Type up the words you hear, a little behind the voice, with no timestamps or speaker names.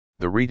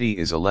The reti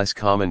is a less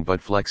common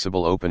but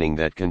flexible opening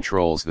that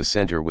controls the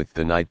center with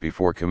the knight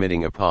before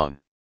committing a pawn.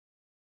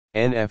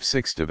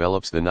 Nf6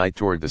 develops the knight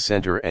toward the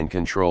center and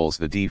controls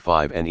the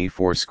d5 and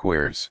e4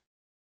 squares.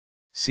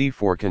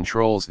 c4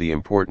 controls the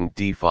important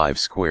d5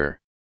 square.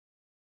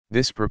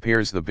 This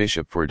prepares the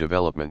bishop for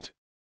development.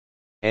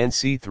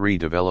 c3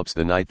 develops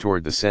the knight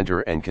toward the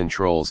center and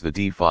controls the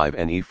d5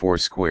 and e4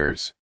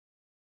 squares.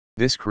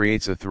 This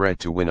creates a threat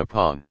to win a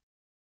pawn.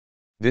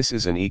 This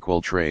is an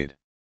equal trade.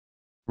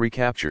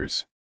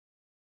 Recaptures.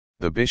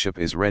 The bishop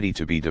is ready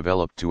to be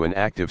developed to an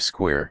active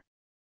square.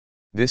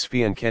 This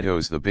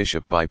fianchettos the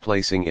bishop by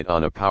placing it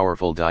on a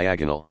powerful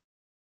diagonal.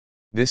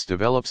 This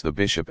develops the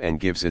bishop and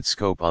gives it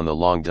scope on the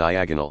long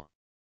diagonal.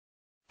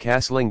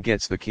 Castling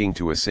gets the king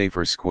to a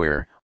safer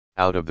square,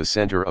 out of the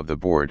center of the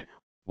board,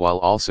 while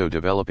also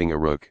developing a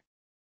rook.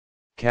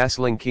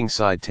 Castling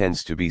kingside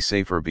tends to be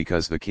safer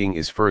because the king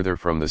is further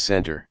from the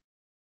center.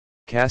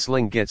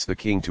 Castling gets the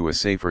king to a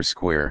safer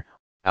square,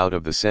 out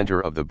of the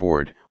center of the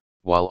board,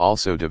 while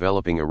also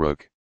developing a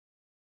rook.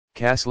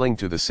 Castling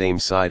to the same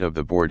side of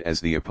the board as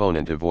the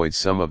opponent avoids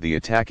some of the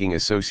attacking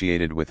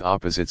associated with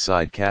opposite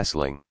side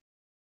castling.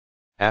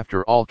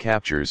 After all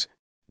captures,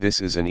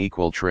 this is an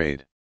equal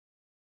trade.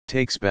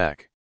 Takes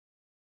back.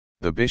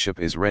 The bishop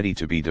is ready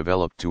to be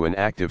developed to an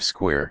active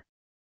square.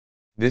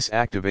 This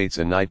activates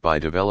a knight by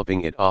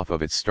developing it off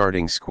of its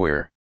starting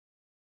square.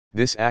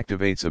 This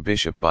activates a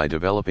bishop by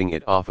developing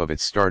it off of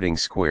its starting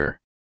square.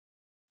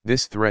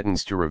 This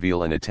threatens to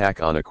reveal an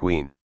attack on a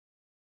queen.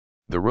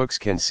 The rooks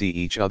can see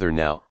each other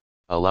now,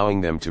 allowing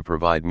them to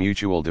provide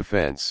mutual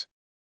defense.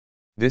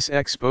 This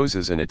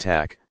exposes an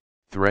attack,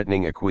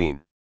 threatening a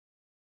queen.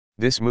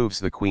 This moves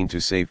the queen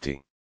to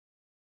safety.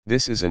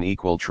 This is an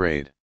equal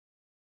trade.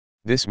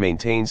 This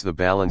maintains the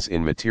balance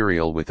in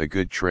material with a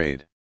good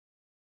trade.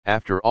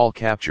 After all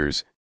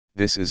captures,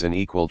 this is an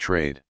equal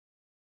trade.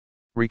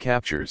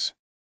 Recaptures.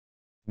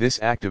 This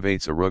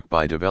activates a rook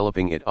by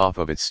developing it off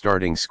of its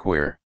starting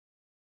square.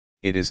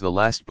 It is the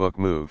last book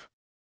move.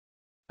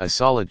 A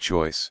solid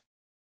choice.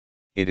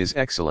 It is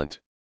excellent.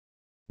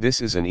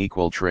 This is an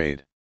equal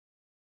trade.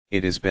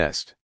 It is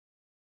best.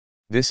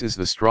 This is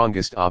the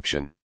strongest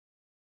option.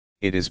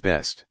 It is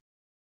best.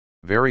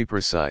 Very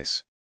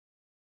precise.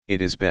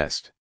 It is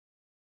best.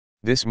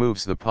 This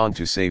moves the pawn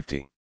to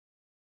safety.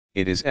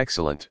 It is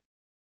excellent.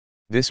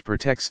 This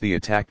protects the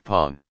attacked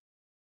pawn.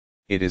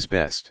 It is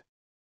best.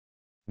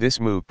 This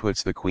move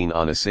puts the queen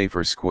on a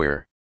safer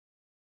square.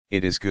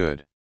 It is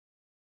good.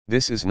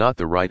 This is not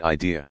the right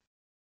idea.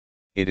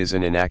 It is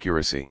an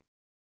inaccuracy.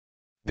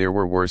 There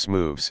were worse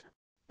moves,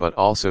 but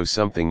also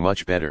something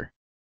much better.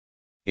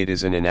 It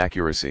is an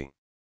inaccuracy.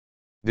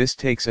 This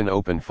takes an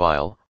open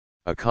file,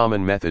 a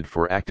common method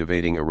for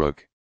activating a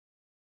rook.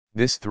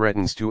 This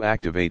threatens to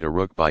activate a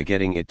rook by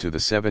getting it to the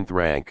 7th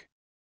rank.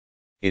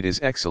 It is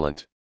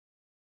excellent.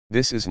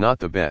 This is not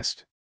the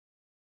best.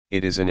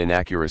 It is an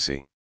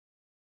inaccuracy.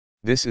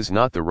 This is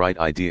not the right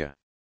idea.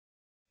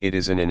 It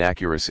is an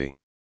inaccuracy.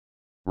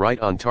 Right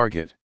on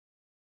target.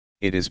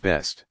 It is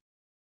best.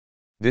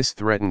 This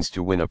threatens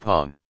to win a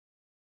pawn.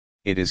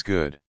 It is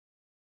good.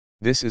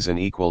 This is an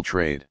equal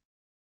trade.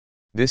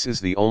 This is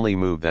the only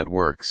move that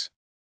works.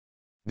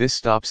 This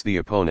stops the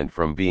opponent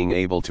from being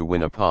able to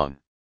win a pawn.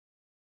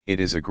 It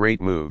is a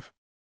great move.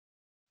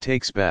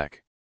 Takes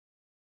back.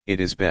 It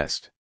is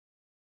best.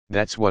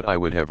 That's what I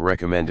would have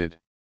recommended.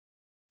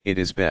 It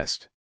is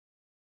best.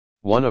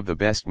 One of the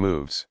best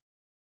moves.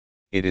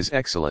 It is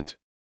excellent.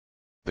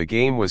 The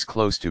game was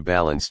close to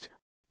balanced,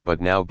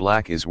 but now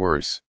black is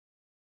worse.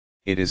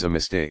 It is a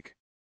mistake.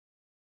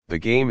 The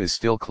game is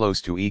still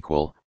close to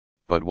equal,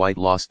 but white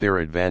lost their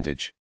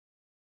advantage.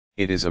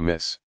 It is a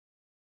miss.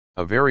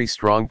 A very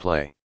strong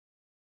play.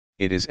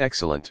 It is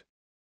excellent.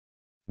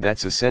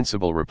 That's a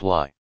sensible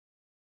reply.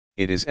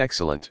 It is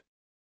excellent.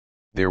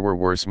 There were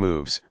worse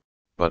moves,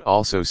 but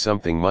also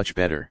something much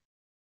better.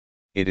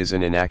 It is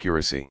an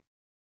inaccuracy.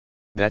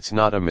 That's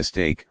not a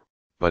mistake,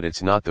 but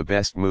it's not the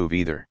best move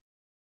either.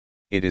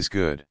 It is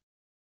good.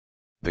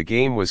 The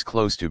game was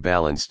close to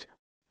balanced,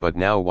 but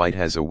now white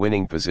has a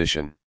winning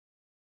position.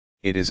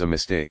 It is a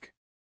mistake.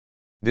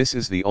 This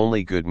is the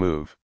only good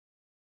move.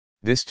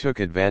 This took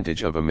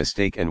advantage of a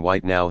mistake and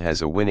white now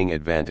has a winning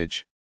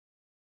advantage.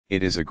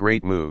 It is a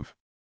great move.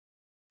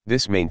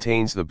 This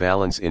maintains the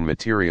balance in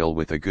material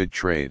with a good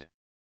trade.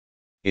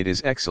 It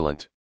is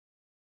excellent.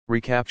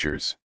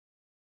 Recaptures.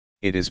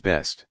 It is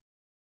best.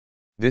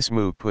 This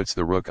move puts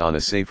the rook on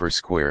a safer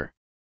square.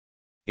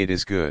 It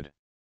is good.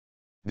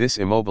 This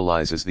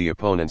immobilizes the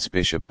opponent's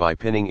bishop by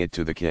pinning it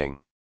to the king.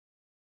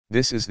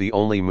 This is the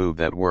only move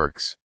that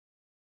works.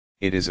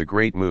 It is a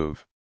great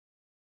move.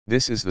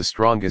 This is the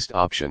strongest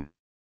option.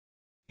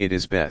 It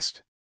is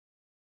best.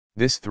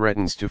 This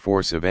threatens to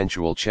force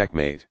eventual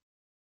checkmate.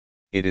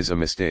 It is a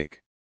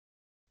mistake.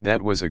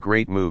 That was a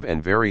great move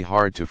and very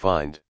hard to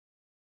find.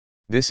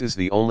 This is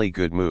the only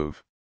good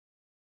move.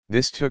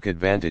 This took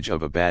advantage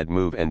of a bad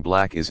move and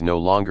black is no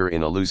longer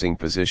in a losing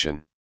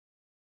position.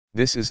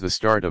 This is the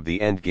start of the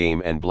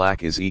endgame and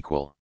black is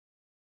equal.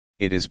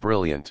 It is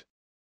brilliant.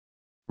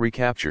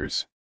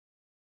 Recaptures.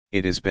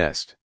 It is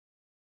best.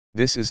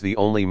 This is the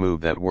only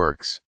move that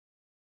works.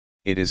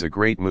 It is a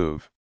great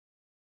move.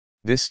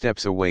 This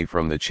steps away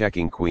from the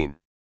checking queen.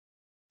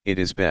 It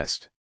is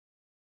best.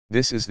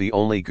 This is the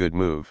only good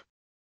move.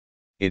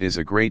 It is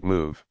a great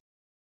move.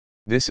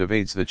 This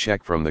evades the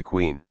check from the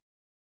queen.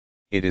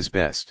 It is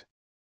best.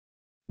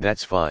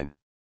 That's fine.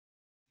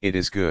 It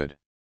is good.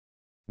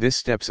 This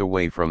steps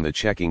away from the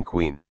checking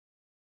queen.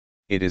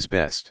 It is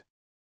best.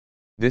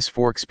 This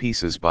forks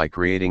pieces by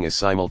creating a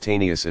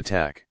simultaneous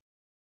attack.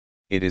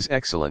 It is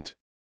excellent.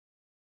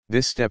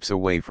 This steps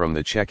away from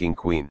the checking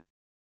queen.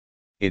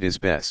 It is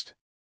best.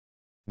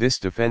 This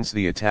defends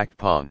the attacked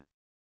pawn.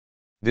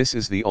 This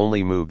is the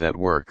only move that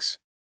works.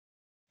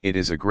 It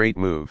is a great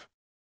move.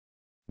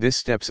 This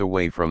steps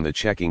away from the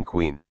checking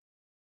queen.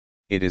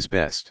 It is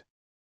best.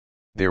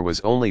 There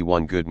was only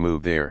one good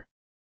move there.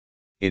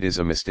 It is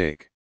a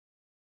mistake.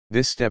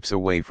 This steps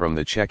away from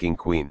the checking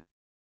queen.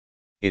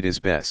 It is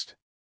best.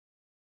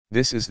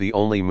 This is the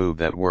only move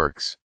that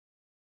works.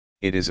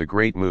 It is a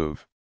great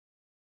move.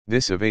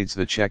 This evades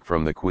the check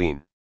from the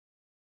queen.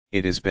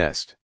 It is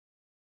best.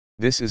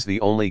 This is the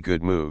only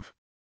good move.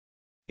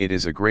 It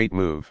is a great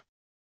move.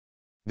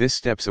 This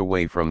steps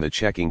away from the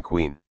checking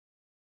queen.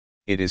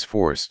 It is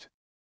forced.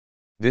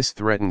 This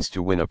threatens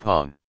to win a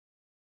pawn.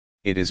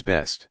 It is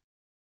best.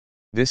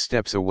 This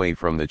steps away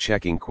from the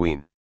checking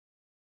queen.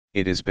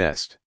 It is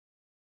best.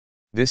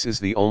 This is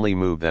the only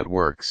move that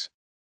works.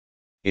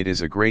 It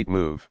is a great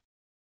move.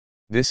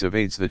 This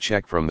evades the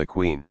check from the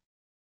queen.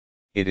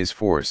 It is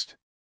forced.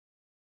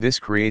 This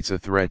creates a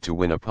threat to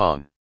win a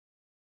pawn.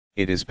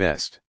 It is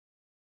best.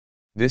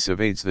 This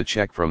evades the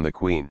check from the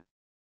queen.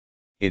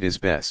 It is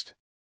best.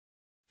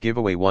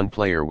 Giveaway. One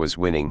player was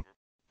winning,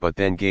 but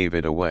then gave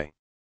it away.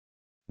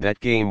 That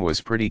game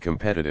was pretty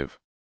competitive.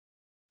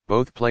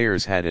 Both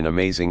players had an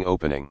amazing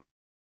opening.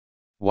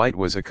 White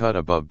was a cut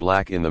above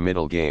black in the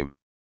middle game.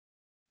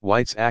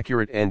 White's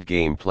accurate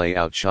endgame play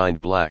outshined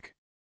black.